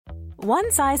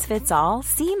One size fits all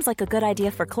seems like a good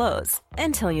idea for clothes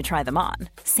until you try them on.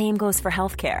 Same goes for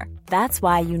healthcare. That's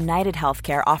why United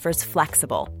Healthcare offers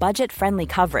flexible, budget-friendly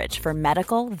coverage for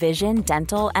medical, vision,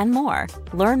 dental, and more.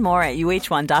 Learn more at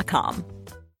uh1.com.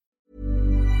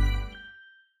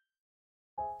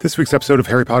 This week's episode of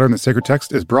Harry Potter and the Sacred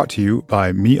Text is brought to you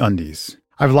by MeUndies.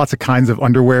 I have lots of kinds of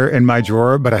underwear in my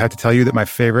drawer, but I have to tell you that my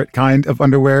favorite kind of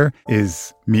underwear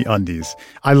is MeUndies.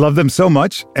 I love them so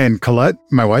much, and Colette,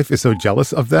 my wife, is so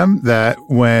jealous of them that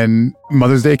when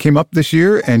Mother's Day came up this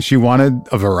year and she wanted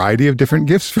a variety of different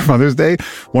gifts for Mother's Day,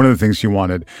 one of the things she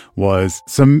wanted was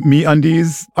some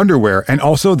MeUndies underwear and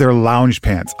also their lounge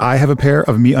pants. I have a pair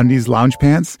of MeUndies lounge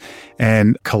pants,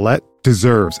 and Colette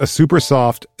deserves a super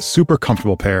soft, super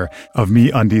comfortable pair of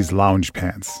MeUndies lounge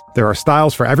pants. There are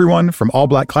styles for everyone, from all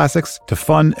black classics to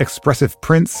fun, expressive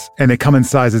prints, and they come in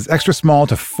sizes extra small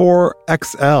to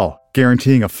 4XL,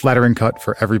 guaranteeing a flattering cut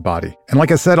for every body. And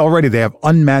like I said already, they have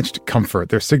unmatched comfort.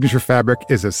 Their signature fabric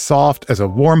is as soft as a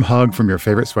warm hug from your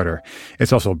favorite sweater.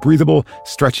 It's also breathable,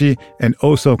 stretchy, and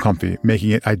oh so comfy, making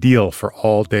it ideal for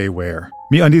all-day wear.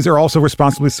 MeUndies are also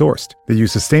responsibly sourced. They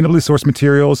use sustainably sourced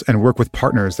materials and work with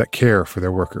partners that care for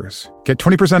their workers. Get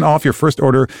 20% off your first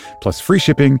order plus free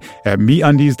shipping at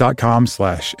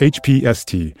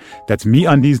MeUndies.com/HPST. That's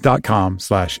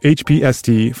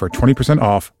MeUndies.com/HPST for 20%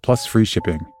 off plus free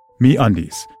shipping.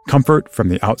 MeUndies. Comfort from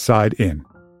the outside in.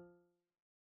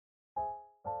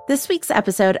 This week's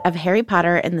episode of Harry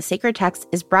Potter and the Sacred Text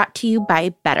is brought to you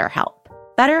by BetterHelp.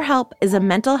 BetterHelp is a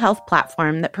mental health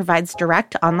platform that provides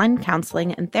direct online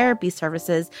counseling and therapy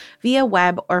services via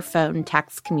web or phone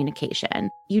text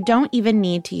communication. You don't even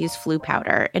need to use flu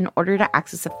powder in order to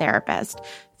access a therapist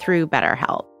through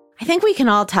BetterHelp. I think we can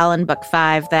all tell in Book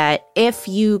 5 that if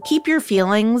you keep your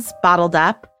feelings bottled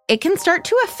up, it can start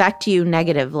to affect you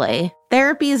negatively.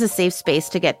 Therapy is a safe space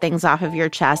to get things off of your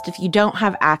chest if you don't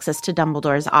have access to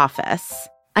Dumbledore's office.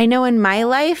 I know in my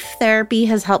life, therapy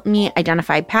has helped me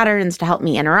identify patterns to help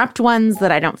me interrupt ones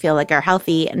that I don't feel like are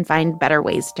healthy and find better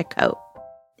ways to cope.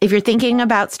 If you're thinking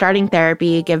about starting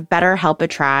therapy, give BetterHelp a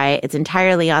try. It's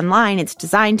entirely online. It's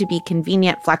designed to be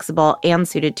convenient, flexible, and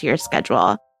suited to your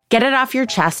schedule. Get it off your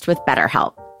chest with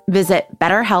BetterHelp. Visit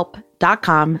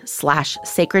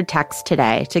BetterHelp.com/sacredtext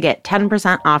today to get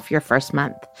 10% off your first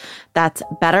month. That's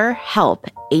BetterHelp,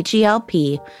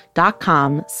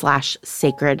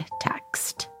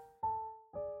 HELP.com/sacredtext.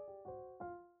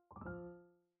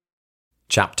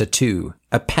 Chapter 2,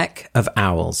 A Peck of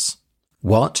Owls.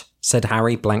 What? Said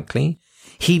Harry blankly.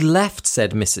 He left,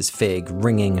 said Mrs. Figg,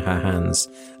 wringing her hands.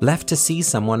 Left to see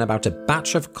someone about a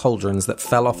batch of cauldrons that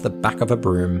fell off the back of a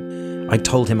broom. I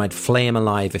told him I'd flay him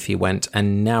alive if he went,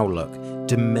 and now look,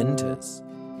 Dementors.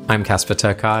 I'm Casper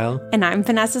ter Kuile. And I'm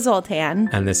Vanessa Zoltan.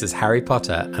 And this is Harry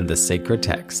Potter and the Sacred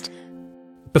Text.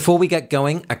 Before we get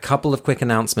going, a couple of quick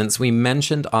announcements. We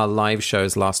mentioned our live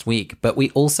shows last week, but we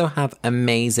also have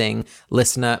amazing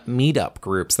listener meetup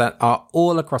groups that are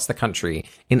all across the country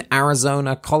in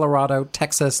Arizona, Colorado,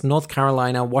 Texas, North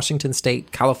Carolina, Washington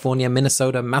State, California,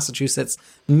 Minnesota, Massachusetts,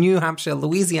 New Hampshire,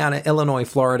 Louisiana, Illinois,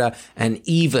 Florida, and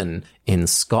even in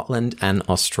Scotland and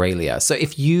Australia. So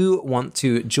if you want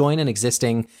to join an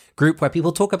existing group where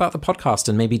people talk about the podcast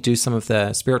and maybe do some of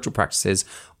the spiritual practices,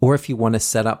 or if you want to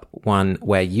set up one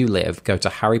where you live, go to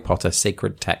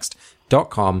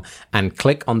harrypottersacredtext.com and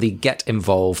click on the Get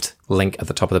Involved link at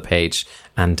the top of the page.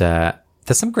 And there's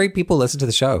some great people listen to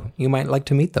the show. You might like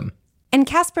to meet them. And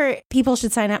Casper, people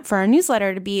should sign up for our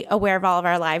newsletter to be aware of all of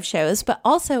our live shows, but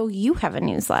also you have a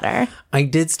newsletter. I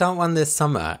did start one this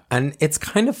summer, and it's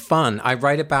kind of fun. I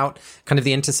write about kind of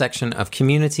the intersection of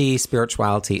community,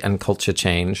 spirituality, and culture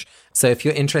change. So if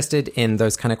you're interested in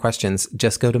those kind of questions,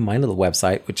 just go to my little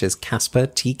website, which is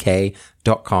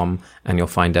caspertk.com, and you'll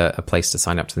find a place to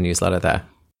sign up to the newsletter there.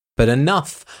 But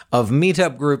enough of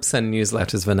meetup groups and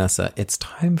newsletters, Vanessa. It's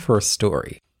time for a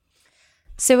story.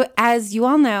 So as you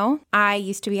all know, I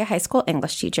used to be a high school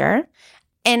English teacher,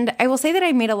 and I will say that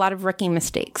I made a lot of rookie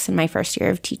mistakes in my first year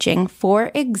of teaching.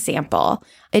 For example,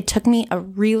 it took me a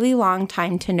really long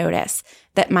time to notice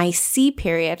that my C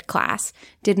period class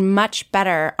did much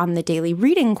better on the daily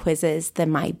reading quizzes than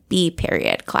my B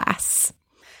period class.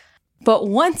 But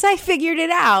once I figured it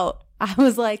out, I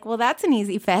was like, well, that's an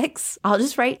easy fix. I'll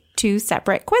just write 2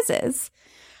 separate quizzes.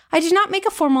 I did not make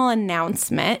a formal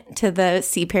announcement to the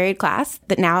C period class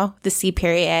that now the C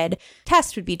period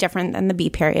test would be different than the B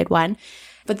period one.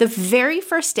 But the very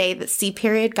first day that C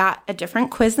period got a different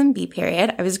quiz than B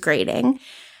period, I was grading.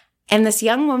 And this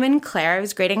young woman, Claire, I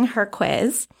was grading her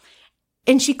quiz.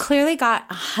 And she clearly got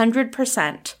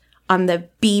 100% on the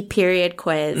B period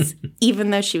quiz, even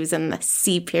though she was in the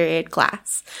C period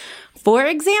class. For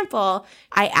example,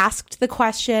 I asked the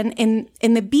question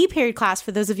in the B period class,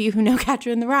 for those of you who know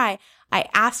Catcher in the Rye, I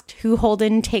asked who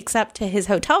Holden takes up to his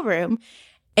hotel room,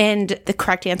 and the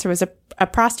correct answer was a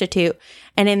prostitute.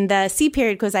 And in the C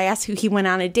period quiz, I asked who he went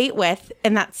on a date with,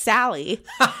 and that's Sally.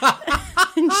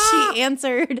 And she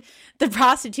answered the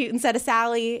prostitute instead of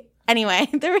Sally. Anyway,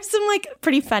 there were some like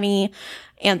pretty funny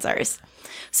answers.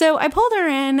 So I pulled her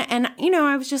in, and,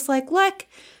 I was just like, look,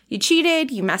 you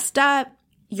cheated, you messed up.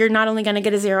 You're not only going to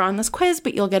get a 0 on this quiz,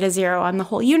 but you'll get a 0 on the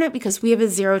whole unit because we have a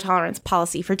 0 tolerance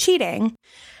policy for cheating.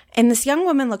 And this young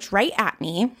woman looked right at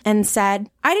me and said,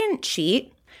 I didn't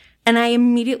cheat. And I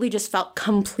immediately just felt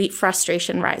complete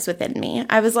frustration rise within me.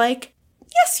 I was like,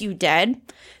 yes, you did.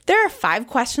 There are 5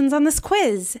 questions on this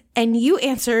quiz, and you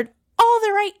answered all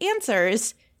the right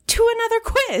answers to another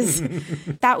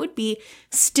quiz. That would be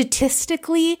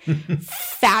statistically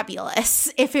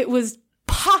fabulous if it was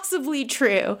possibly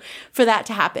true for that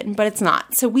to happen, but it's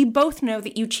not. So we both know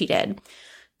that you cheated.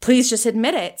 Please just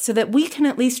admit it so that we can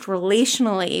at least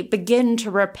relationally begin to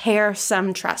repair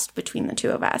some trust between the two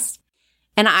of us.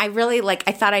 And I really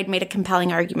I thought I'd made a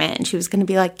compelling argument, and she was going to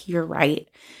be like, you're right.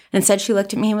 And instead she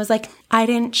looked at me and was like, I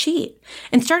didn't cheat,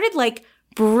 and started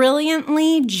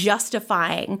brilliantly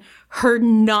justifying her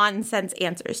nonsense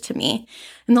answers to me.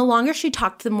 And the longer she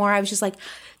talked, the more I was just like,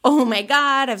 oh my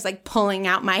God. I was pulling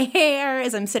out my hair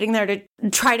as I'm sitting there to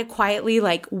try to quietly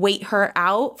wait her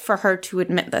out for her to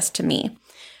admit this to me.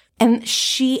 And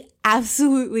she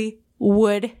absolutely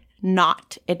would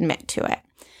not admit to it.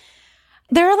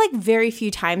 There are very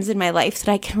few times in my life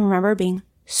that I can remember being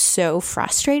so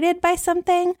frustrated by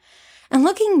something. And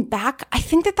looking back, I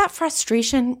think that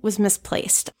frustration was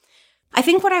misplaced. I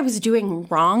think what I was doing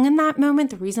wrong in that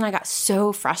moment, the reason I got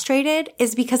so frustrated,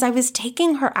 is because I was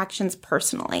taking her actions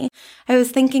personally. I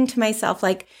was thinking to myself,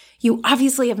 you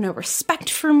obviously have no respect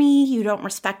for me. You don't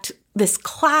respect this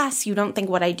class. You don't think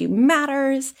what I do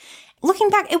matters. Looking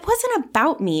back, it wasn't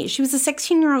about me. She was a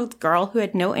 16-year-old girl who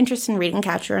had no interest in reading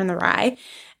Catcher in the Rye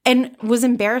and was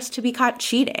embarrassed to be caught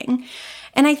cheating.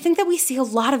 And I think that we see a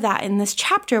lot of that in this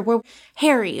chapter where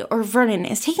Harry or Vernon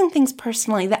is taking things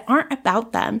personally that aren't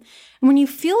about them. And when you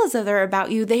feel as though they're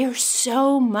about you, they are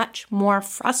so much more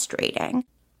frustrating.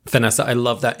 Vanessa, I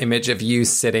love that image of you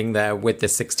sitting there with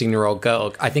this 16-year-old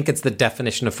girl. I think it's the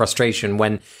definition of frustration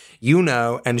when you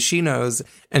know and she knows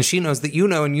that you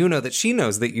know and you know that she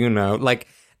knows that you know.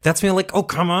 That's me oh,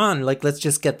 come on. Let's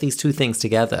just get these two things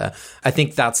together. I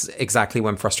think that's exactly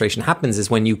when frustration happens, is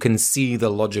when you can see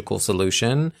the logical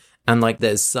solution and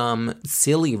there's some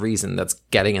silly reason that's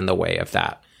getting in the way of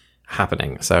that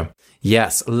happening. So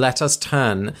yes, let us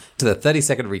turn to the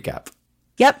 30-second recap.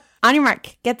 Yep. On your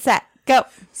mark. Get set. Go.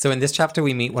 So in this chapter,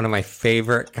 we meet one of my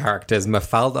favorite characters,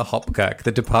 Mafalda Hopkirk,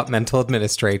 the departmental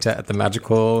administrator at the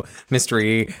Magical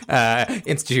Mystery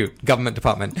Institute, government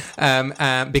department.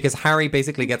 Because Harry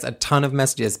basically gets a ton of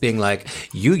messages being like,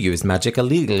 you used magic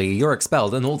illegally, you're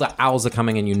expelled. And all the owls are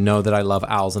coming, and you know that I love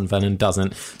owls and Vernon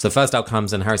doesn't. So first owl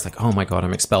comes and Harry's like, oh my God,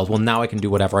 I'm expelled. Well, now I can do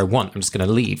whatever I want. I'm just going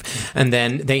to leave. And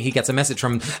then he gets a message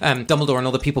from Dumbledore and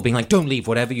all the people being like, don't leave,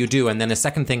 whatever you do. And then a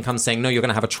second thing comes saying, no, you're going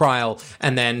to have a trial.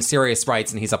 And then Sirius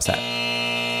writes and he's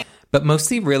upset. But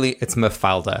mostly, really, it's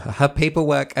Mafalda. Her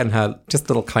paperwork and her just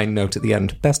little kind note at the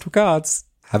end. Best regards.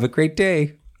 Have a great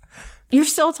day. You're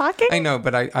still talking? I know,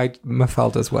 but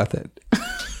Mafalda's worth it.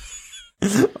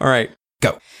 All right,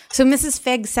 go. So Mrs.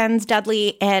 Figg sends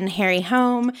Dudley and Harry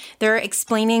home. They're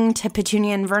explaining to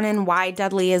Petunia and Vernon why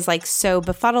Dudley is so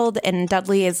befuddled, and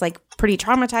Dudley is pretty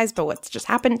traumatized by what's just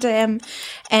happened to him.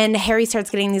 And Harry starts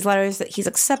getting these letters that he's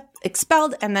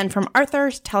expelled, and then from Arthur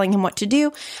telling him what to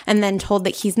do, and then told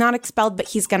that he's not expelled, but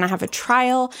he's going to have a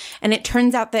trial. And it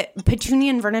turns out that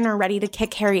Petunia and Vernon are ready to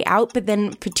kick Harry out, but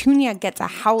then Petunia gets a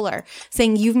howler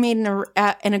saying, you've made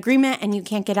an agreement and you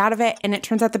can't get out of it. And it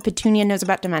turns out that Petunia knows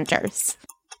about Dementors.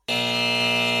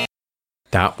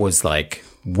 That was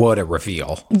what a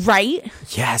reveal. Right?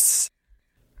 Yes.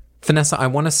 Vanessa, I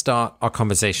want to start our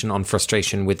conversation on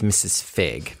frustration with Mrs.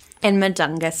 Figg. And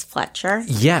Mundungus Fletcher.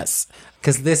 Yes,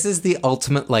 because this is the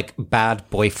ultimate bad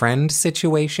boyfriend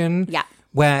situation. Yeah.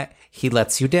 Where he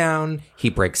lets you down, he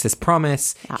breaks his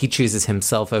promise, he chooses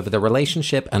himself over the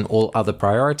relationship and all other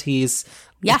priorities.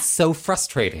 Yeah. It's so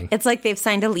frustrating. It's they've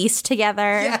signed a lease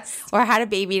together or had a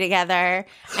baby together.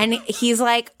 And he's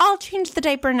I'll change the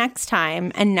diaper next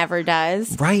time, and never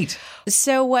does. Right.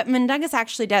 So what Mundungus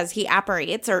actually does, he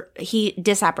apparates, or he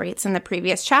disapparates in the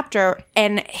previous chapter,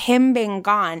 and him being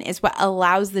gone is what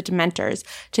allows the Dementors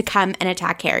to come and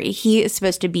attack Harry. He is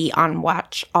supposed to be on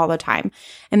watch all the time.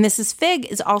 And Mrs. Figg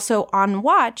is also on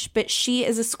watch, but she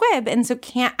is a squib and so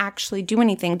can't actually do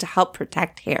anything to help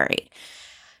protect Harry.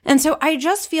 And so I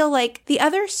just feel like the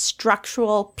other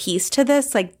structural piece to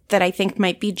this, like that I think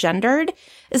might be gendered,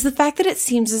 is the fact that it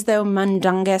seems as though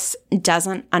Mundungus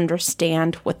doesn't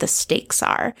understand what the stakes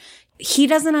are. He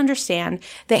doesn't understand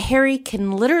that Harry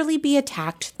can literally be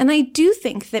attacked. And I do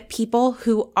think that people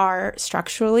who are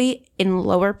structurally in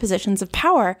lower positions of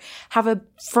power have a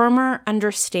firmer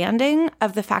understanding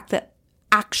of the fact that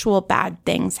actual bad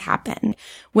things happen.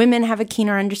 Women have a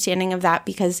keener understanding of that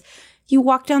because you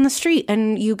walk down the street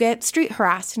and you get street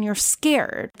harassed and you're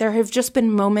scared. There have just been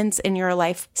moments in your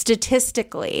life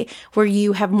statistically where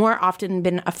you have more often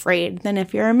been afraid than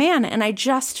if you're a man. And I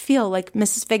just feel like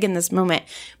Mrs. Figg in this moment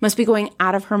must be going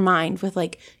out of her mind with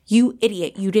like, you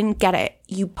idiot, you didn't get it.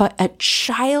 You put a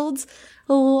child's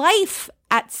life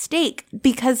at stake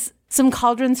because some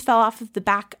cauldrons fell off of the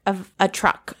back of a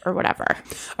truck or whatever.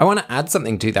 I want to add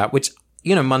something to that, which,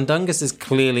 you know, Mundungus is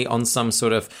clearly on some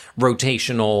sort of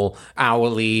rotational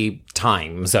hourly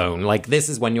time zone. Like, this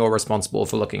is when you're responsible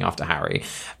for looking after Harry.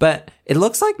 But it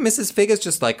looks like Mrs. Figg is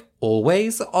just, like,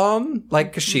 always on.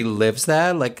 Like, 'cause she lives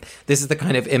there. Like, this is the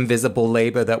kind of invisible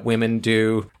labor that women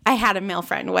do. I had a male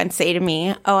friend once say to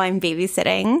me, oh, I'm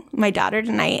babysitting my daughter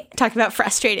tonight. Talk about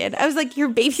frustrated. I was like, you're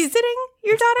babysitting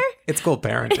your daughter? It's called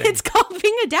parenting. It's called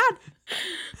being a dad.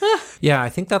 Yeah, I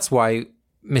think that's why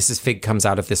Mrs. Figg comes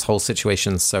out of this whole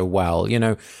situation so well. You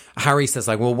know, Harry says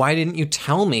like, well, why didn't you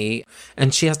tell me?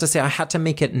 And she has to say, I had to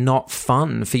make it not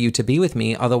fun for you to be with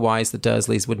me. Otherwise, the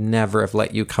Dursleys would never have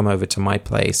let you come over to my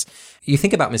place. You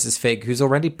think about Mrs. Figg, who's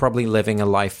already probably living a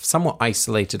life somewhat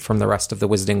isolated from the rest of the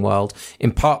wizarding world,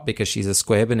 in part because she's a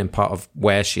squib and in part of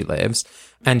where she lives.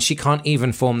 And she can't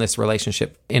even form this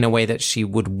relationship in a way that she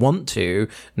would want to,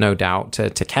 no doubt, to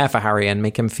care for Harry and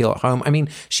make him feel at home. I mean,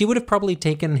 she would have probably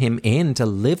taken him in to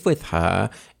live with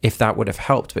her if that would have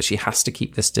helped, but she has to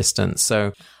keep this distance.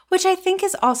 So, which I think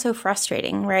is also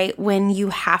frustrating, right? When you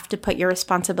have to put your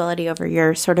responsibility over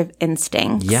your sort of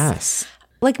instincts. Yes.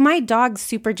 Like, my dog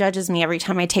super judges me every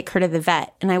time I take her to the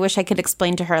vet. And I wish I could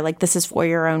explain to her, like, this is for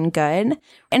your own good.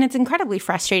 And it's incredibly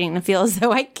frustrating to feel as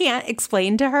though I can't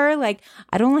explain to her, like,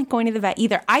 I don't like going to the vet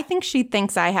either. I think she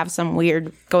thinks I have some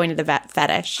weird going to the vet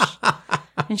fetish.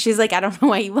 And she's like, I don't know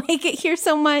why you like it here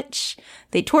so much.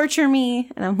 They torture me.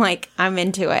 And I'm like, I'm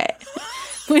into it.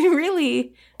 When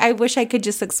really, I wish I could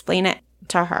just explain it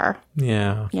to her.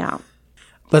 Yeah. Yeah.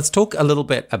 Let's talk a little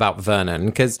bit about Vernon,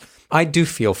 because I do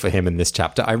feel for him in this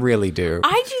chapter. I really do.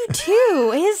 I do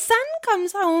too. His son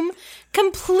comes home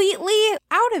completely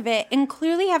out of it and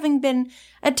clearly having been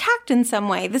attacked in some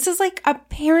way. This is like a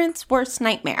parent's worst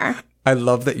nightmare. I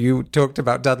love that you talked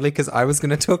about Dudley because I was going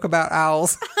to talk about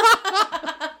owls.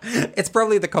 It's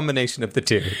probably the combination of the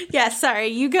two. Yeah, sorry.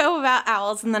 You go about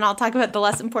owls and then I'll talk about the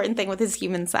less important thing with his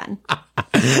human son.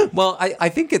 Well, I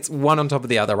think it's one on top of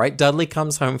the other, right? Dudley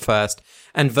comes home first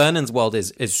and Vernon's world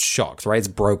is shocked, right? It's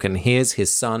broken. Here's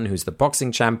his son who's the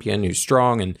boxing champion, who's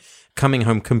strong and coming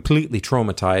home completely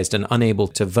traumatized and unable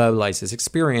to verbalize his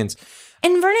experience.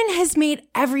 And Vernon has made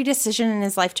every decision in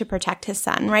his life to protect his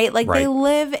son, right? Like, They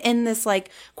live in this,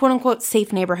 like, quote-unquote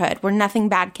safe neighborhood where nothing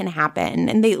bad can happen.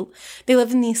 And they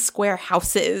live in these square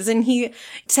houses. And he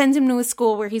sends him to a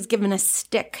school where he's given a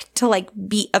stick to, like,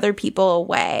 beat other people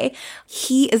away.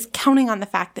 He is counting on the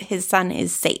fact that his son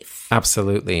is safe.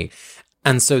 Absolutely.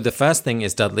 And so the first thing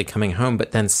is Dudley coming home,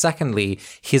 but then secondly,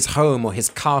 his home or his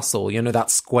castle, you know,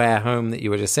 that square home that you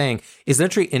were just saying, is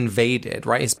literally invaded,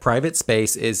 right? His private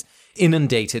space is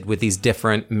inundated with these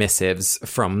different missives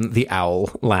from the owl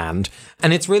land.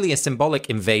 And it's really a symbolic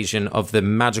invasion of the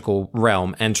magical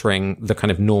realm entering the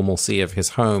kind of normalcy of his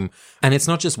home. And it's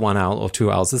not just one owl or two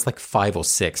owls, there's like 5 or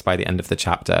 6 by the end of the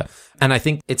chapter. And I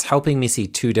think it's helping me see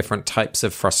 2 different types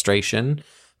of frustration.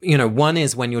 You know, one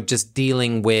is when you're just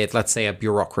dealing with, let's say, a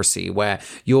bureaucracy where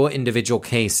your individual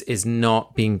case is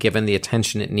not being given the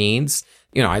attention it needs.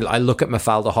 You know, I look at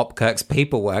Mafalda Hopkirk's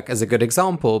paperwork as a good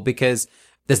example because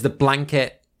there's the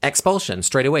blanket expulsion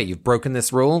straight away. You've broken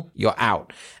this rule, you're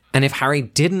out. And if Harry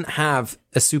didn't have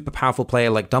a super powerful player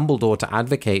like Dumbledore to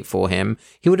advocate for him,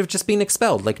 he would have just been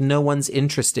expelled. Like, no one's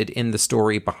interested in the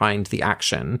story behind the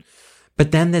action.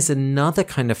 But then there's another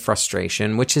kind of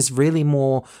frustration, which is really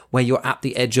more where you're at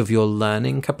the edge of your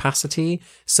learning capacity.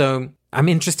 So I'm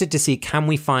interested to see, can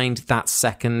we find that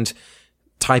second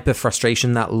type of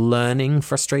frustration, that learning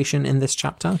frustration in this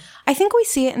chapter? I think we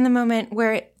see it in the moment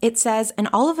where it says, and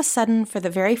all of a sudden, for the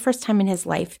very first time in his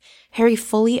life, Harry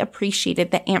fully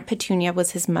appreciated that Aunt Petunia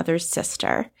was his mother's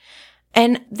sister.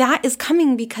 And that is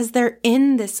coming because they're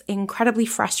in this incredibly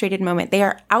frustrated moment. They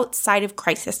are outside of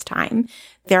crisis time.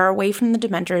 They're away from the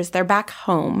Dementors. They're back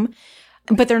home.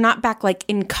 But they're not back like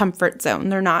in comfort zone.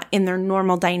 They're not in their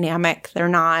normal dynamic. They're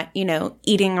not,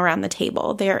 eating around the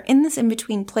table. They're in this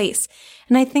in-between place.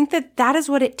 And I think that that is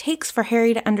what it takes for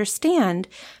Harry to understand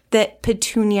that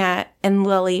Petunia and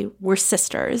Lily were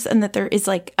sisters and that there is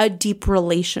like a deep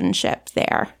relationship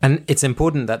there. And it's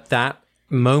important that that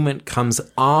moment comes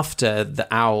after the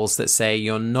owls that say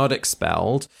you're not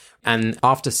expelled, and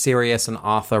after Sirius and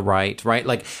Arthur write, right?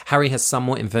 Like Harry has some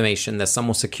more information, there's some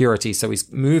more security, so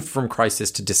he's moved from crisis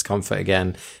to discomfort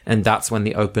again, and that's when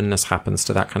the openness happens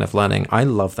to that kind of learning. I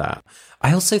love that.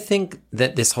 I also think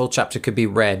that this whole chapter could be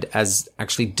read as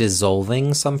actually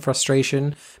dissolving some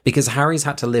frustration, because Harry's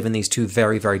had to live in these two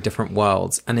very, very different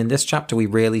worlds. And in this chapter, we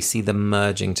really see them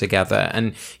merging together.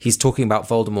 And he's talking about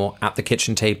Voldemort at the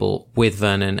kitchen table with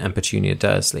Vernon and Petunia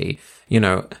Dursley.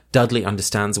 Dudley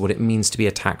understands what it means to be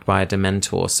attacked by a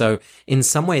Dementor. So in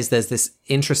some ways, there's this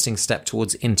interesting step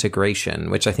towards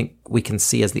integration, which I think we can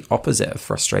see as the opposite of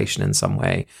frustration in some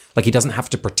way. Like he doesn't have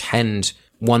to pretend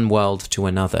one world to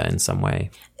another in some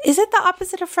way. Is it the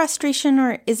opposite of frustration,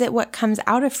 or is it what comes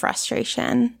out of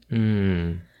frustration?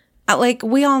 Like,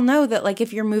 we all know that, like,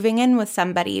 if you're moving in with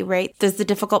somebody, right, there's the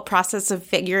difficult process of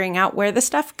figuring out where the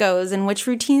stuff goes and which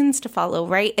routines to follow,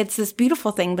 right? It's this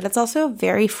beautiful thing, but it's also a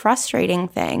very frustrating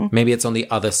thing. Maybe it's on the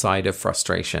other side of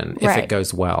frustration, if it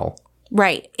goes well.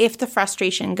 Right. If the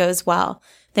frustration goes well,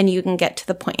 then you can get to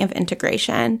the point of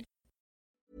integration.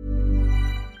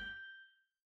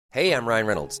 Hey, I'm Ryan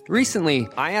Reynolds. Recently,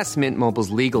 I asked Mint Mobile's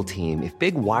legal team if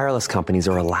big wireless companies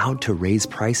are allowed to raise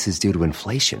prices due to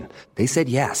inflation. They said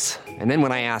yes. And then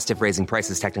when I asked if raising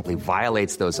prices technically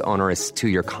violates those onerous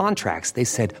two-year contracts, they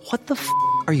said, "What the f***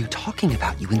 are you talking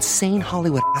about, you insane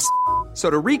Hollywood ass?" So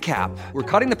to recap, we're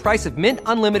cutting the price of Mint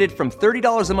Unlimited from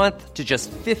 $30 a month to just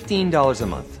 $15 a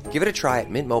month. Give it a try at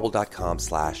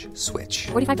mintmobile.com/switch.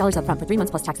 $45 up front for 3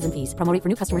 months plus taxes and fees. Promo rate for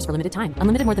new customers for limited time.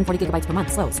 Unlimited more than 40 gigabytes per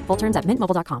month. Slows full terms at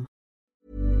mintmobile.com.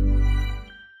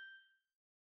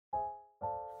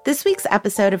 This week's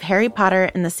episode of Harry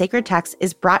Potter and the Sacred Text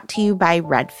is brought to you by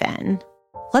Redfin.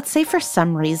 Let's say for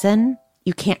some reason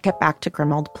you can't get back to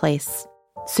Grimmauld Place,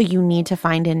 so you need to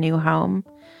find a new home.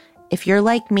 If you're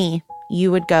like me, you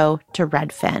would go to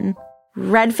Redfin.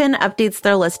 Redfin updates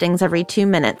their listings every 2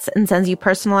 minutes and sends you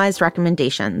personalized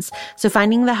recommendations, so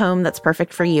finding the home that's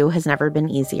perfect for you has never been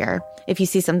easier. If you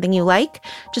see something you like,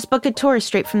 just book a tour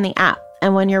straight from the app.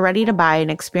 And when you're ready to buy,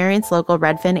 an experienced local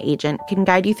Redfin agent can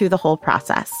guide you through the whole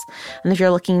process. And if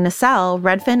you're looking to sell,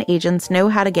 Redfin agents know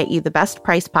how to get you the best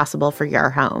price possible for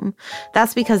your home.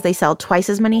 That's because they sell twice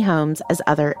as many homes as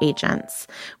other agents.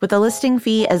 With a listing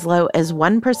fee as low as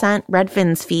 1%,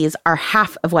 Redfin's fees are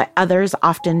half of what others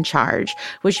often charge,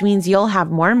 which means you'll have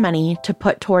more money to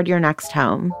put toward your next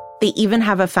home. They even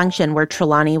have a function where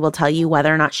Trelawney will tell you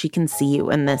whether or not she can see you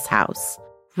in this house.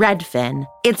 Redfin.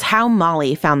 It's how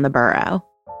Molly found the burrow.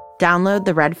 Download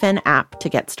the Redfin app to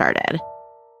get started.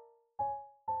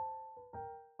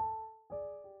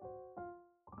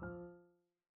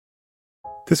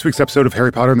 This week's episode of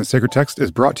Harry Potter and the Sacred Text is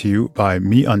brought to you by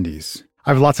MeUndies. I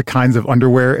have lots of kinds of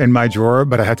underwear in my drawer,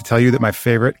 but I have to tell you that my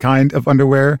favorite kind of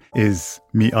underwear is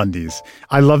MeUndies.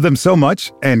 I love them so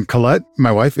much, and Colette,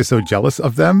 my wife, is so jealous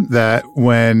of them that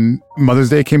when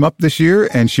Mother's Day came up this year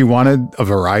and she wanted a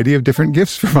variety of different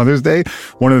gifts for Mother's Day,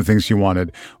 one of the things she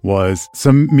wanted was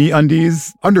some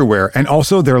MeUndies underwear and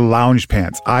also their lounge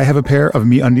pants. I have a pair of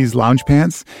MeUndies lounge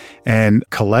pants, and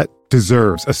Colette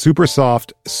deserves a super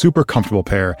soft, super comfortable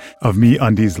pair of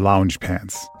MeUndies lounge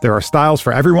pants. There are styles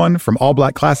for everyone, from all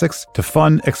black classics to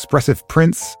fun, expressive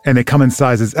prints, and they come in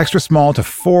sizes extra small to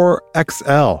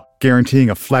 4XL, guaranteeing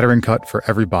a flattering cut for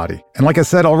every body. And like I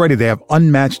said already, they have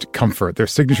unmatched comfort. Their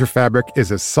signature fabric is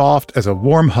as soft as a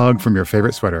warm hug from your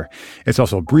favorite sweater. It's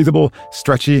also breathable,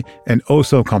 stretchy, and oh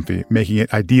so comfy, making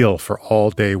it ideal for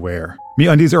all-day wear.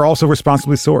 MeUndies are also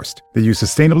responsibly sourced. They use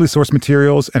sustainably sourced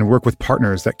materials and work with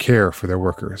partners that care for their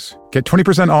workers. Get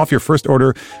 20% off your first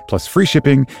order plus free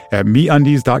shipping at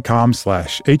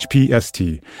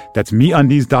MeUndies.com/HPST. That's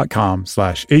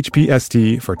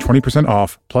MeUndies.com/HPST for 20%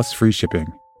 off plus free shipping.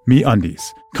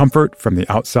 MeUndies. Comfort from the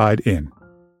outside in.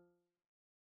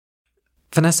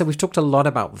 Vanessa, we've talked a lot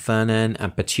about Vernon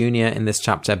and Petunia in this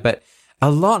chapter, but a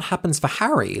lot happens for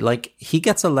Harry. Like, he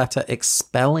gets a letter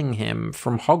expelling him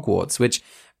from Hogwarts, which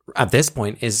at this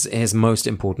point is his most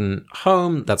important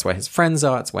home. That's where his friends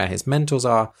are. It's where his mentors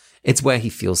are. It's where he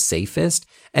feels safest.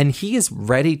 And he is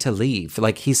ready to leave.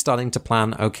 Like, he's starting to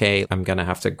plan, okay, I'm going to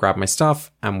have to grab my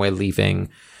stuff and we're leaving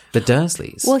the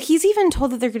Dursleys. Well, he's even told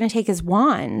that they're going to take his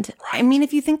wand. Right. I mean,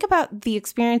 if you think about the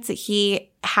experience that he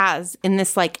has in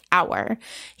this like hour.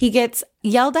 He gets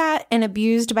yelled at and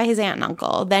abused by his aunt and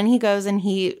uncle. Then he goes and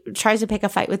he tries to pick a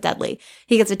fight with Dudley.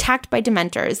 He gets attacked by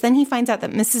Dementors. Then he finds out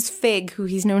that Mrs. Figg, who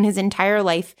he's known his entire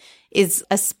life, is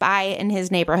a spy in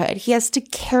his neighborhood. He has to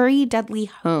carry Dudley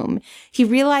home. He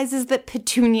realizes that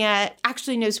Petunia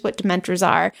actually knows what Dementors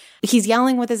are. He's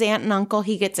yelling with his aunt and uncle.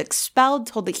 He gets expelled,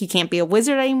 told that he can't be a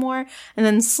wizard anymore, and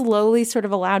then slowly sort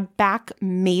of allowed back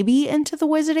maybe into the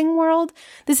wizarding world.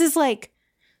 This is like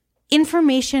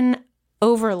information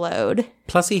overload.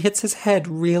 Plus, he hits his head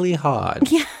really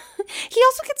hard. Yeah. He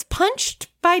also gets punched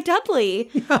by Dudley.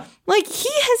 Yeah. Like, he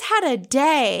has had a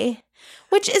day,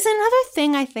 which is another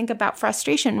thing I think about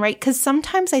frustration, right? Because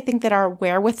sometimes I think that our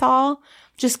wherewithal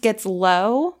just gets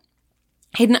low.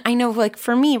 And I know, like,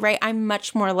 for me, right, I'm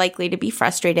much more likely to be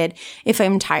frustrated if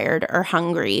I'm tired or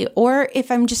hungry or if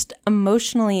I'm just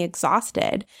emotionally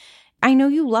exhausted. I know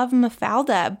you love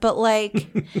Mafalda, but like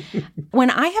when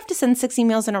I have to send 6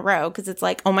 emails in a row because it's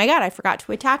like, oh my God, I forgot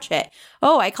to attach it.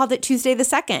 Oh, I called it Tuesday the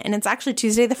 2nd and it's actually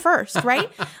Tuesday the 1st,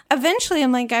 right? Eventually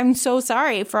I'm like, I'm so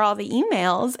sorry for all the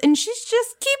emails. And she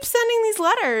just keeps sending these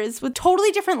letters with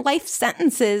totally different life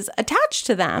sentences attached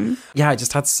to them. Yeah, I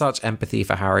just had such empathy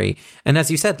for Harry. And as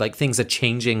you said, like things are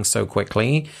changing so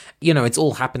quickly. You know, it's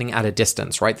all happening at a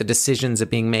distance, right? The decisions are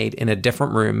being made in a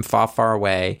different room, far, far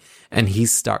away. And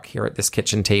he's stuck here at this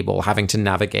kitchen table having to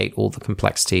navigate all the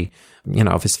complexity, you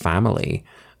know, of his family.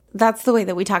 That's the way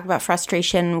that we talk about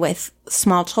frustration with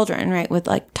small children, right? With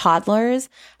like toddlers,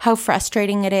 how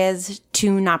frustrating it is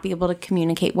to not be able to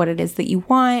communicate what it is that you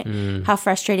want, how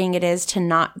frustrating it is to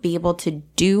not be able to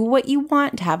do what you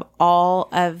want, to have all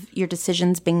of your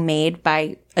decisions being made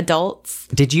by adults.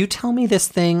 Did you tell me this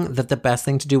thing that the best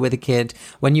thing to do with a kid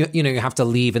when you have to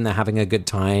leave and they're having a good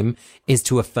time is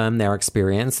to affirm their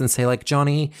experience and say like,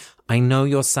 Johnny, I know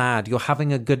you're sad. You're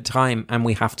having a good time and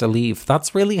we have to leave.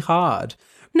 That's really hard.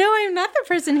 No, I'm not the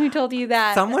person who told you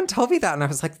that. Someone told me that and I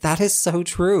was like, that is so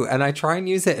true. And I try and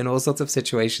use it in all sorts of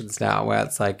situations now where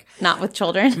it's like... Not with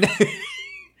children.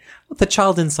 The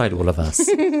child inside all of us.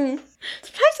 Sometimes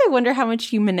I wonder how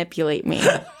much you manipulate me.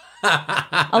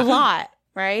 A lot,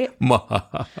 right?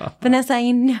 Vanessa,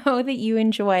 I know that you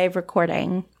enjoy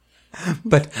recording.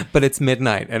 But it's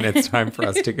midnight and it's time for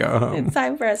us to go home. It's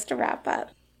time for us to wrap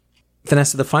up.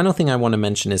 Vanessa, the final thing I want to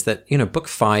mention is that, book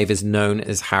 5 is known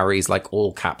as Harry's like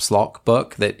all caps lock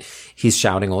book, that he's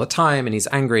shouting all the time and he's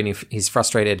angry and he's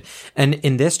frustrated. And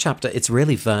in this chapter, it's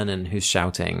really Vernon who's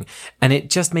shouting. And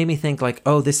it just made me think like,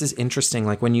 oh, this is interesting.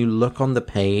 Like when you look on the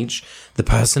page, the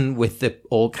person with the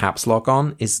all caps lock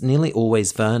on is nearly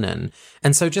always Vernon.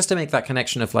 And so just to make that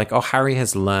connection of like, oh, Harry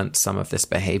has learnt some of this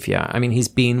behavior. I mean, he's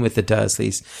been with the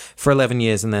Dursleys for 11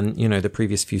 years and then, the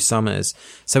previous few summers.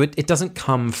 So it doesn't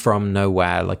come from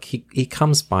nowhere. Like he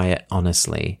comes by it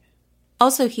honestly.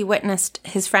 Also, he witnessed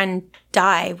his friend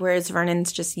die, whereas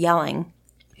Vernon's just yelling.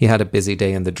 He had a busy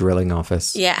day in the drilling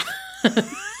office. Yeah.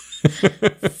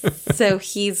 So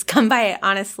he's come by it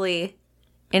honestly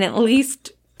in at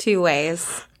least 2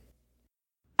 ways.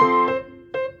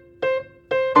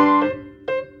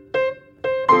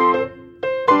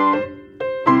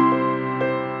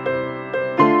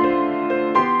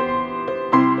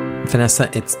 Vanessa,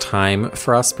 it's time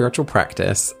for our spiritual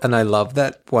practice. And I love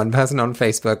that one person on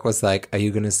Facebook was like, are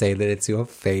you going to say that it's your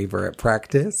favorite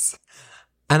practice?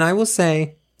 And I will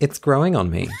say, it's growing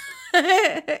on me.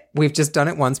 We've just done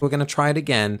it once. We're going to try it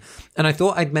again. And I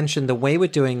thought I'd mention the way we're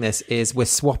doing this is we're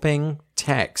swapping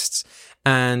texts.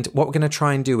 And what we're going to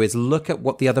try and do is look at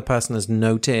what the other person has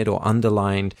noted or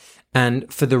underlined.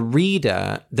 And for the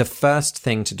reader, the first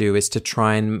thing to do is to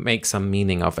try and make some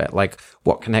meaning of it. Like,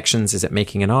 what connections is it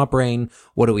making in our brain?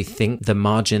 What do we think the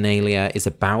marginalia is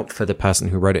about for the person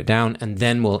who wrote it down? And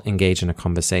then we'll engage in a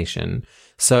conversation.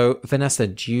 So, Vanessa,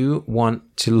 do you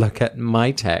want to look at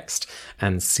my text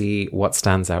and see what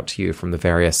stands out to you from the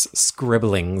various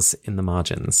scribblings in the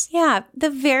margins? Yeah. The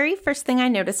very first thing I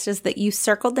noticed is that you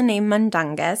circled the name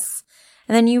Mundungus.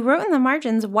 And then you wrote in the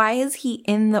margins, why is he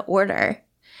in the order?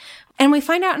 And we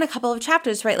find out in a couple of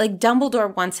chapters, right? Like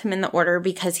Dumbledore wants him in the order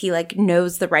because he like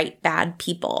knows the right bad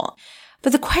people.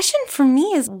 But the question for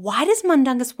me is, why does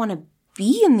Mundungus want to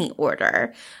be in the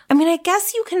order? I mean, I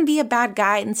guess you can be a bad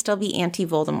guy and still be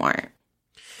anti-Voldemort.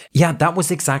 Yeah, that was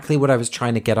exactly what I was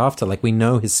trying to get after. Like, we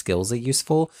know his skills are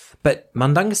useful, but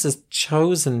Mundungus has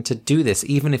chosen to do this,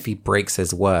 even if he breaks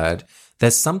his word.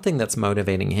 There's something that's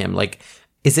motivating him. Like,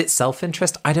 is it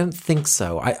self-interest? I don't think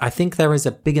so. I think there is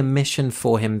a bigger mission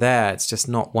for him there. It's just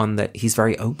not one that he's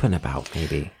very open about,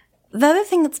 maybe. The other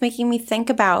thing that's making me think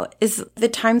about is the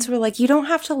times where, like, you don't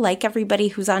have to like everybody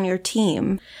who's on your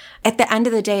team. at the end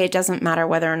of the day, it doesn't matter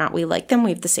whether or not we like them.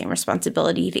 We have the same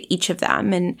responsibility to each of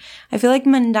them. And I feel like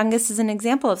Mundungus is an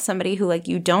example of somebody who, like,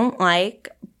 you don't like,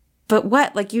 but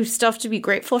what? Like, you still have to be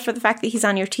grateful for the fact that he's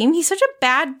on your team. He's such a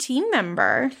bad team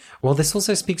member. Well, this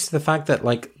also speaks to the fact that,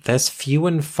 like, there's few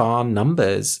and far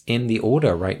numbers in the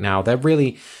Order right now. They're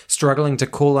really struggling to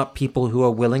call up people who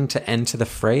are willing to enter the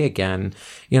fray again.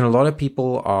 You know, a lot of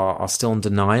people are still in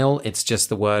denial. It's just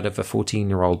the word of a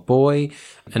 14-year-old boy.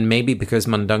 And maybe because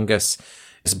Mundungus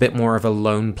is a bit more of a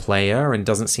lone player and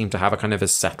doesn't seem to have a kind of a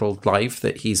settled life,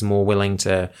 that he's more willing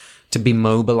to be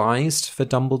mobilized for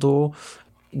Dumbledore.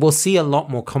 We'll see a lot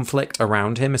more conflict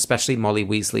around him, especially Molly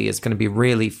Weasley is going to be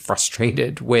really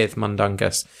frustrated with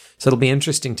Mundungus. So it'll be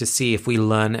interesting to see if we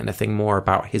learn anything more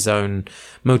about his own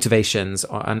motivations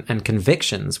and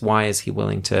convictions. Why is he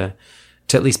willing to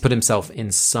at least put himself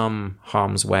in some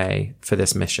harm's way for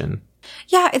this mission?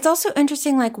 Yeah, it's also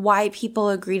interesting, like, why people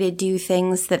agree to do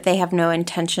things that they have no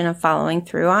intention of following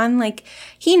through on. Like,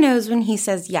 he knows when he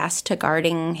says yes to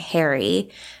guarding Harry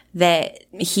that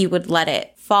he would let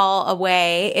it fall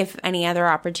away if any other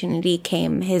opportunity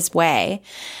came his way.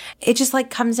 It just, like,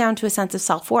 comes down to a sense of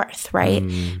self-worth, right?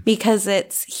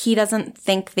 Because he doesn't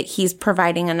think that he's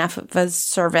providing enough of a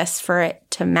service for it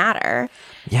to matter.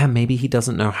 Yeah, maybe he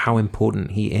doesn't know how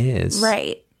important he is.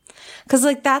 Right. Because,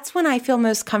 like, that's when I feel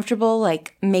most comfortable,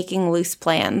 like, making loose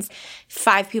plans.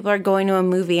 5 people are going to a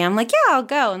movie. I'm like, yeah, I'll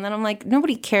go. And then I'm like,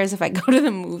 nobody cares if I go to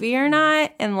the movie or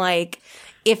not. And, like,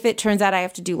 if it turns out I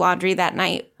have to do laundry that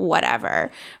night, whatever.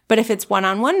 But if it's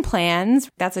one-on-one plans,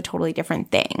 that's a totally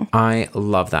different thing. I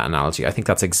love that analogy. I think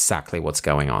that's exactly what's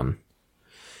going on.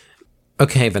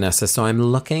 Okay, Vanessa, so I'm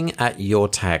looking at your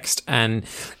text, and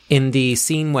in the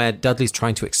scene where Dudley's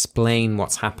trying to explain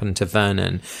what's happened to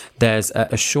Vernon, there's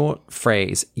a short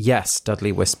phrase, "Yes,"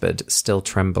 Dudley whispered, still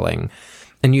trembling.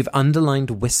 And you've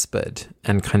underlined whispered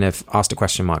and kind of asked a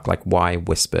question mark, like, why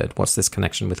whispered? What's this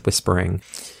connection with whispering?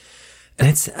 And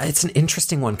it's an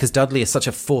interesting one because Dudley is such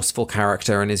a forceful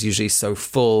character and is usually so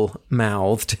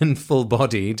full-mouthed and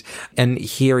full-bodied. And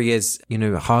here he is, you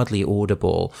know, hardly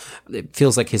audible. It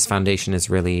feels like his foundation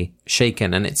is really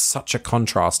shaken. And it's such a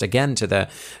contrast, again, to the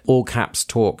all-caps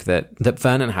talk that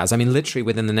Vernon has. I mean, literally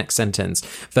within the next sentence,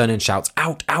 Vernon shouts,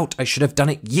 "Out, out, I should have done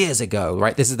it years ago,"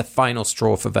 right? This is the final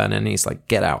straw for Vernon. And he's like,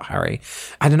 "Get out, Harry."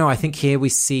 I don't know. I think here we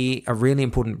see a really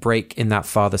important break in that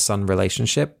father-son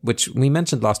relationship, which we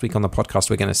mentioned last week on the podcast.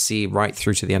 We're going to see right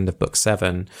through to the end of book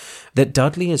 7 that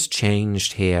Dudley has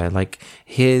changed here. Like,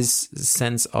 his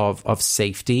sense of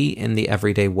safety in the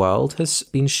everyday world has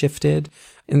been shifted.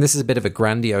 And this is a bit of a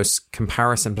grandiose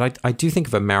comparison, but I do think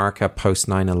of America post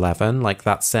 9/11, like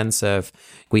that sense of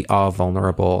we are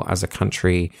vulnerable as a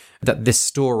country, that this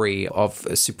story of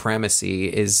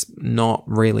supremacy is not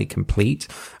really complete.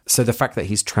 So the fact that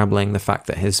he's trembling, the fact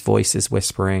that his voice is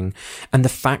whispering, and the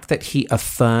fact that he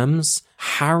affirms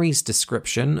Harry's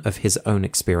description of his own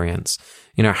experience.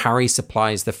 You know, Harry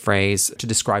supplies the phrase to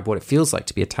describe what it feels like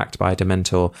to be attacked by a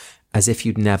Dementor, as if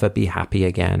you'd never be happy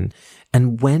again.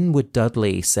 And when would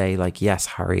Dudley say, like, yes,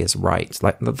 Harry is right?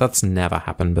 Like, that's never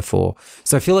happened before.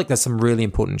 So I feel like there's some really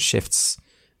important shifts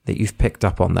that you've picked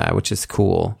up on there, which is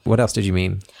cool. What else did you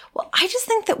mean? Well, I just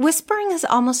think that whispering is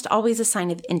almost always a sign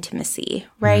of intimacy,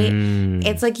 right?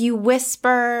 It's like you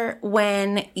whisper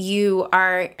when you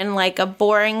are in, like, a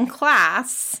boring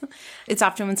class. It's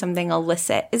often when something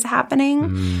illicit is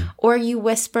happening. Or you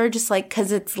whisper just, like,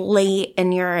 because it's late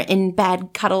and you're in bed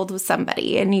cuddled with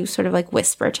somebody and you sort of, like,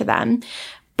 whisper to them.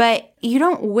 But you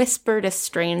don't whisper to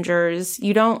strangers.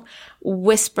 You don't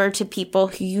whisper to people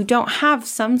who you don't have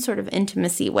some sort of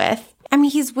intimacy with. I mean,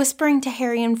 he's whispering to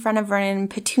Harry in front of Vernon and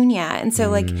Petunia. And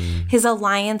so, like, his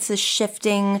alliance is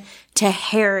shifting to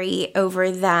Harry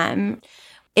over them.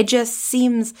 It just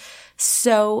seems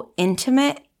so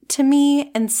intimate to me.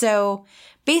 And so,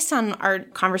 based on our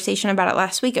conversation about it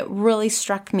last week, it really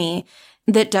struck me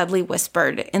that Dudley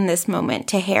whispered in this moment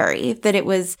to Harry, that it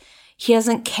was, he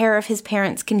doesn't care if his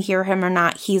parents can hear him or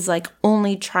not. He's, like,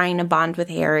 only trying to bond with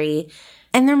Harry.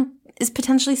 And there is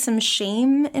potentially some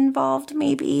shame involved,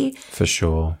 maybe. For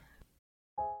sure.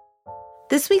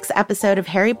 This week's episode of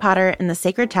Harry Potter and the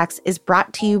Sacred Text is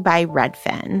brought to you by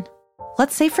Redfin.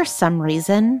 Let's say for some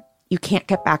reason you can't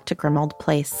get back to Grimmauld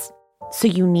Place, so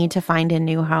you need to find a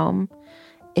new home.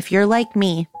 If you're like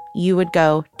me, you would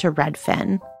go to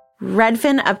Redfin.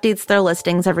 Redfin updates their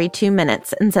listings every 2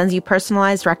 minutes and sends you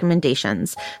personalized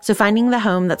recommendations, so finding the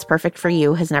home that's perfect for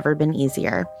you has never been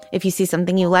easier. If you see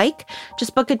something you like,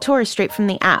 just book a tour straight from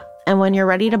the app. And when you're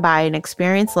ready to buy, an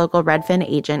experienced local Redfin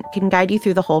agent can guide you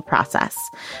through the whole process.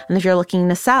 And if you're looking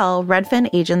to sell, Redfin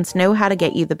agents know how to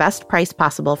get you the best price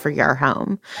possible for your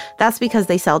home. That's because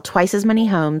they sell twice as many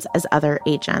homes as other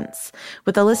agents.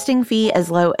 With a listing fee as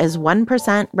low as 1%,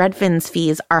 Redfin's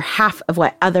fees are half of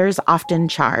what others often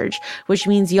charge, which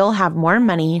means you'll have more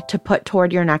money to put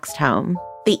toward your next home.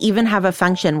 They even have a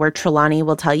function where Trelawney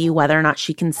will tell you whether or not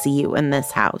she can see you in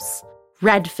this house.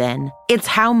 Redfin. It's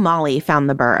how Molly found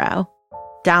the burrow.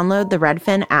 Download the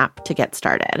Redfin app to get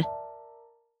started.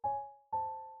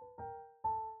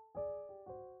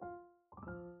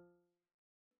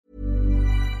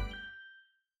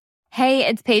 Hey,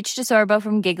 it's Paige DeSorbo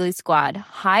from Giggly Squad.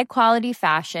 High quality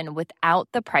fashion without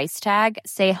the price tag.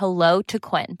 Say hello to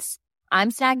Quince. I'm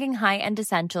snagging high-end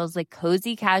essentials like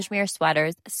cozy cashmere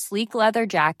sweaters, sleek leather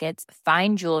jackets,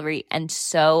 fine jewelry, and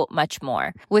so much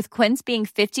more. With Quince being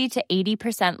 50 to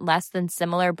 80% less than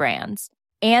similar brands.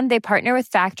 And they partner with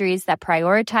factories that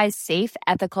prioritize safe,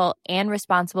 ethical, and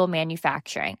responsible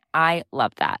manufacturing. I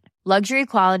love that. Luxury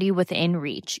quality within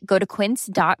reach. Go to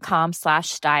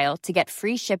quince.com/style to get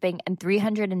free shipping and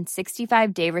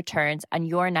 365-day returns on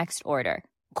your next order.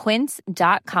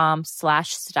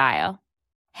 Quince.com/style.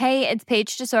 Hey, it's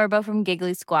Paige DeSorbo from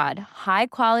Giggly Squad. High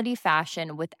quality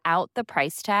fashion without the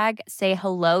price tag. Say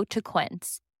hello to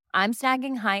Quince. I'm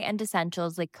snagging high-end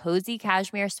essentials like cozy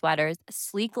cashmere sweaters,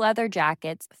 sleek leather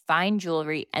jackets, fine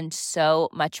jewelry, and so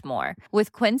much more.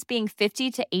 With Quince being 50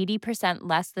 to 80%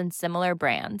 less than similar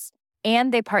brands.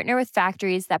 And they partner with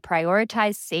factories that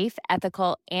prioritize safe,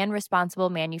 ethical, and responsible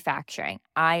manufacturing.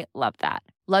 I love that.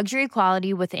 Luxury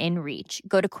quality within reach.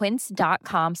 Go to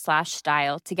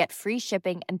quince.com/style to get free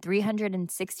shipping and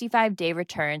 365-day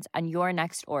returns on your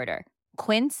next order.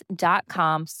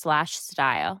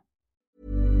 Quince.com/style.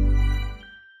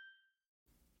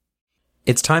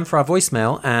 It's time for our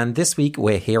voicemail, and this week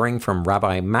we're hearing from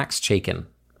Rabbi Max Chaikin.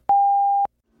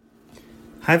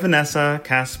 Hi, Vanessa,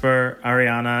 Casper,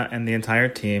 Ariana, and the entire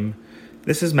team.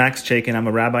 This is Max Chaikin. I'm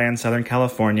a rabbi in Southern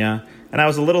California, and I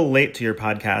was a little late to your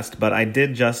podcast, but I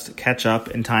did just catch up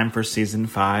in time for Season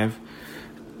 5.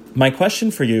 My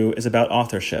question for you is about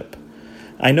authorship.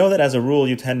 I know that as a rule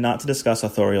you tend not to discuss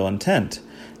authorial intent,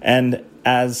 and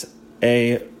as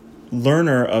a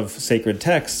learner of sacred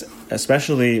texts,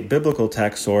 especially biblical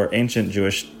texts or ancient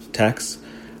Jewish texts,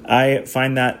 I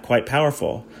find that quite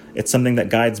powerful. It's something that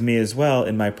guides me as well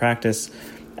in my practice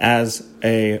as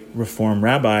a Reform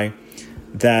rabbi,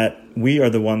 that we are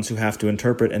the ones who have to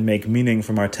interpret and make meaning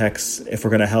from our texts if we're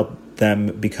going to help them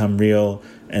become real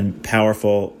and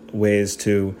powerful ways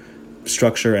to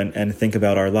structure and think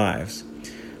about our lives.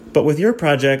 But with your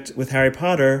project, with Harry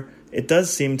Potter, it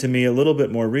does seem to me a little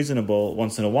bit more reasonable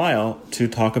once in a while to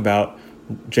talk about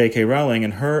J.K. Rowling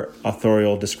and her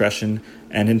authorial discretion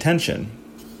and intention.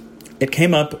 It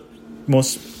came up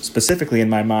most specifically in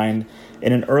my mind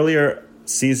in an earlier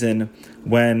season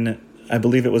when I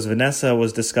believe it was Vanessa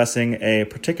was discussing a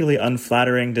particularly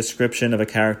unflattering description of a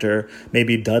character,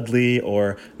 maybe Dudley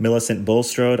or Millicent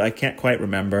Bulstrode, I can't quite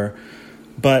remember.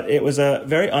 But it was a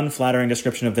very unflattering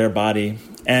description of their body,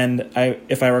 and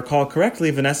if I recall correctly,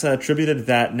 Vanessa attributed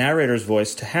that narrator's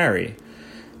voice to Harry.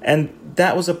 And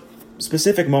that was a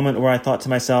specific moment where I thought to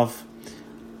myself,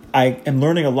 I am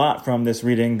learning a lot from this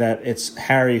reading that it's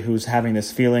Harry who's having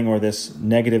this feeling or this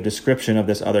negative description of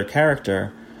this other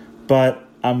character, but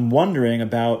I'm wondering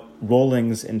about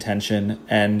Rowling's intention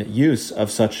and use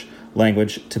of such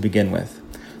language to begin with.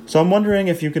 So I'm wondering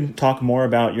if you can talk more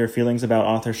about your feelings about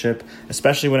authorship,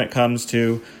 especially when it comes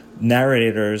to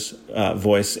narrator's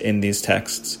voice in these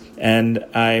texts. And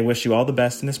I wish you all the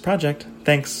best in this project.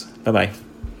 Thanks. Bye-bye.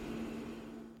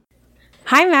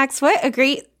 Hi, Max. What a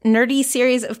great nerdy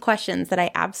series of questions that I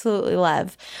absolutely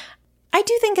love. I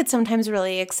do think it's sometimes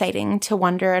really exciting to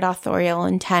wonder at authorial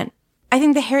intent. I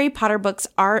think the Harry Potter books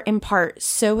are in part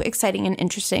so exciting and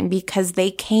interesting because they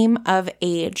came of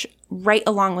age right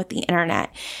along with the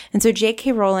internet. And so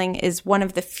J.K. Rowling is one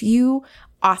of the few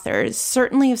authors,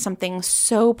 certainly of something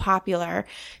so popular,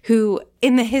 who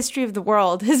in the history of the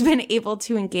world has been able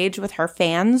to engage with her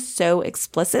fans so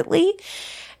explicitly.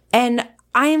 And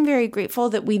I am very grateful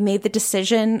that we made the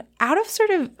decision out of sort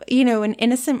of, an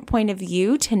innocent point of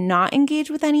view to not engage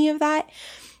with any of that,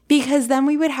 because then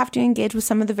we would have to engage with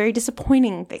some of the very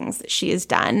disappointing things that she has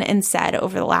done and said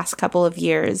over the last couple of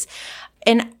years.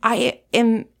 And I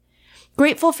am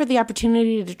grateful for the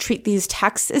opportunity to treat these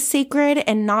texts as sacred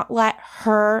and not let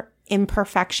her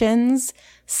imperfections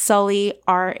sully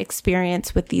our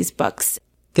experience with these books.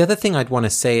 The other thing I'd want to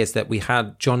say is that we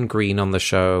had John Green on the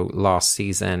show last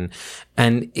season,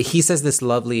 and he says this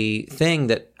lovely thing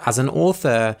that as an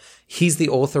author, he's the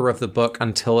author of the book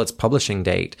until its publishing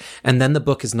date. And then the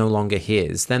book is no longer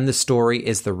his. Then the story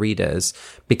is the reader's,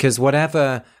 because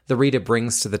whatever the reader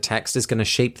brings to the text is going to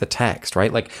shape the text,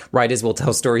 right? Like writers will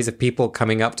tell stories of people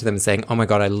coming up to them saying, oh my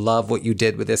God, I love what you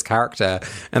did with this character.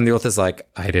 And the author's like,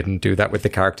 I didn't do that with the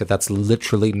character. That's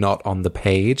literally not on the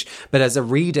page. But as a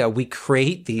reader, we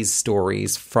create these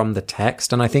stories from the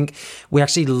text. And I think we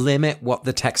actually limit what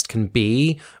the text can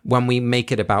be when we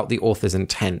make it about the author's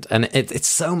intent. And it's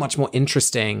so much more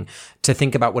interesting to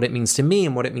think about what it means to me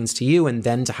and what it means to you, and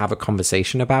then to have a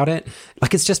conversation about it.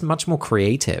 Like, it's just much more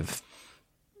creative.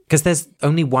 Because there's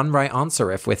only one right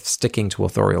answer if we're sticking to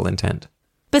authorial intent.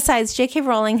 Besides, J.K.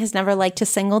 Rowling has never liked a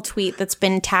single tweet that's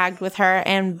been tagged with her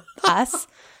and us.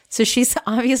 So she's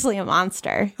obviously a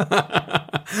monster.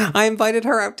 I invited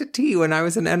her out to tea when I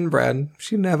was in Edinburgh.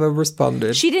 She never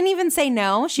responded. She didn't even say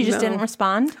no. She just didn't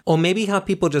respond. Or maybe her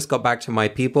people just got back to my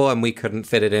people and we couldn't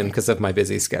fit it in because of my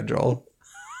busy schedule.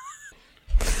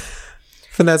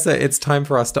 Vanessa, it's time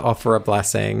for us to offer a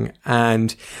blessing.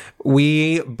 And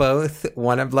we both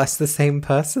want to bless the same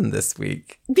person this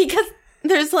week. Because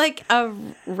there's like a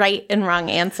right and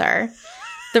wrong answer.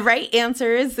 The right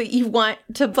answer is that you want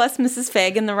to bless Mrs.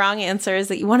 Fig, and the wrong answer is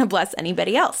that you want to bless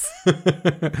anybody else.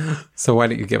 So why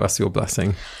don't you give us your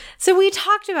blessing? So we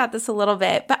talked about this a little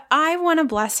bit, but I want to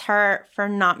bless her for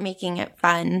not making it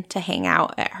fun to hang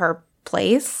out at her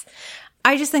place.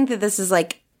 I just think that this is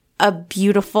like a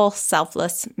beautiful,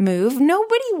 selfless move.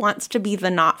 Nobody wants to be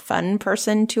the not fun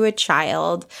person to a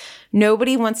child.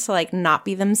 Nobody wants to like not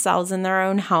be themselves in their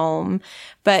own home.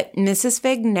 But Mrs.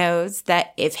 Fig knows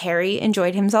that if Harry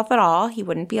enjoyed himself at all, he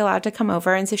wouldn't be allowed to come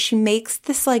over. And so she makes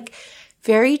this like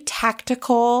very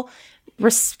tactical,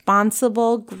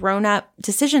 responsible, grown-up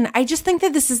decision. I just think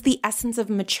that this is the essence of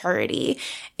maturity,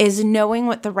 is knowing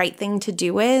what the right thing to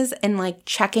do is and like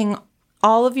checking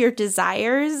all of your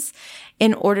desires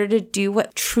in order to do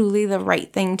what truly the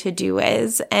right thing to do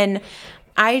is. And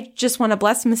I just want to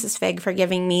bless Mrs. Fig for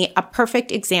giving me a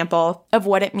perfect example of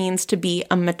what it means to be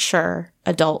a mature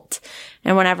adult.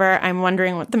 And whenever I'm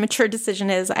wondering what the mature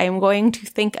decision is, I am going to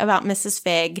think about Mrs.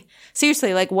 Fig.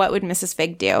 Seriously, like, what would Mrs.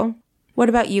 Fig do? What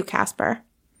about you, Casper?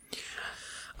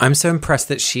 I'm so impressed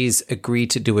that she's agreed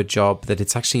to do a job that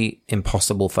it's actually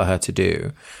impossible for her to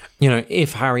do. You know,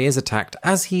 if Harry is attacked,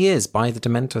 as he is by the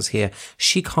Dementors here,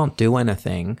 she can't do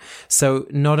anything. So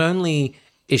not only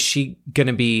is she going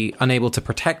to be unable to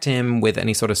protect him with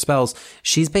any sort of spells,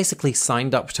 she's basically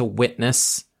signed up to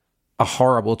witness a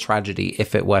horrible tragedy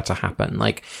if it were to happen.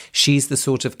 Like, she's the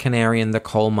sort of canary in the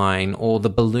coal mine or the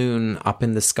balloon up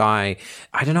in the sky.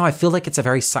 I don't know. I feel like it's a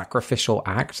very sacrificial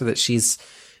act that she's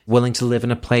willing to live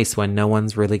in a place where no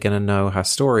one's really going to know her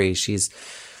story. She's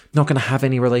not going to have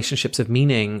any relationships of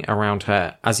meaning around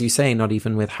her, as you say, not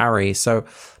even with Harry. So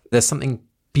there's something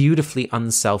beautifully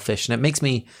unselfish, and it makes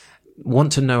me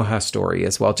want to know her story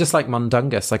as well. Just like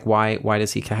Mundungus, like why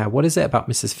does he care? What is it about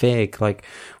Mrs. Fig? Like,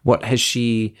 what has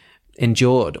she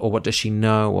endured, or what does she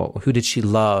know, or who did she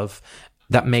love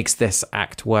that makes this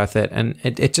act worth it? And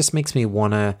it just makes me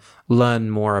want to learn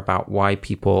more about why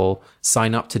people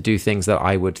sign up to do things that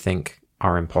I would think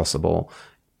are impossible,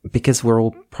 because we're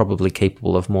all probably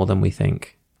capable of more than we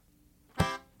think.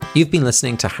 You've been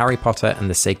listening to Harry Potter and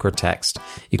the Sacred Text.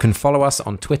 You can follow us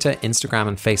on Twitter, Instagram,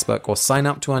 and Facebook, or sign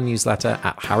up to our newsletter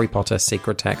at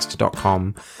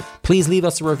harrypottersacredtext.com. Please leave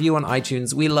us a review on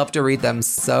iTunes. We love to read them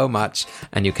so much.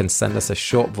 And you can send us a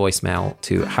short voicemail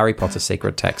to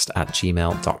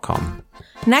harrypottersacredtext@gmail.com.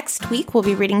 Next week, we'll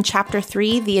be reading Chapter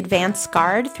 3, The Advanced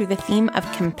Guard, through the theme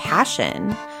of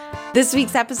compassion. This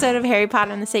week's episode of Harry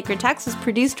Potter and the Sacred Text was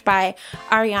produced by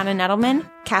Ariana Nettleman,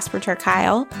 Casper ter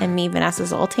Kuile, and me, Vanessa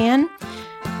Zoltan.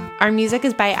 Our music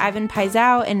is by Ivan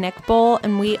Paisau and Nick Bull,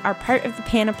 and we are part of the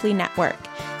Panoply Network.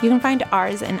 You can find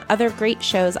ours and other great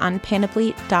shows on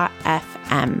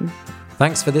panoply.fm.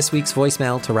 Thanks for this week's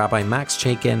voicemail to Rabbi Max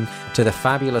Chaikin, to the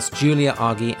fabulous Julia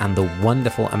Argy and the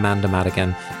wonderful Amanda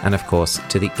Madigan, and of course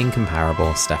to the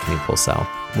incomparable Stephanie Purcell.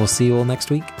 We'll see you all next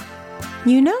week.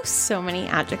 You know so many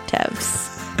adjectives.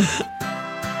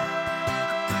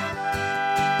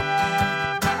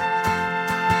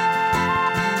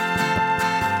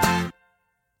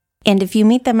 And if you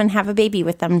meet them and have a baby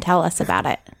with them, tell us about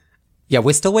it. Yeah,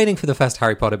 we're still waiting for the first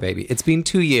Harry Potter baby. It's been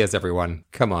 2 years, everyone.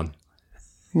 Come on.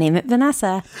 Name it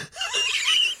Vanessa.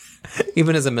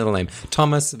 Even as a middle name.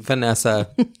 Thomas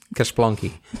Vanessa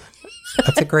Kashplonky.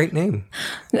 That's a great name.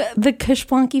 The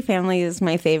Kashplonky family is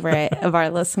my favorite of our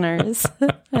listeners.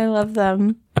 I love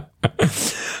them.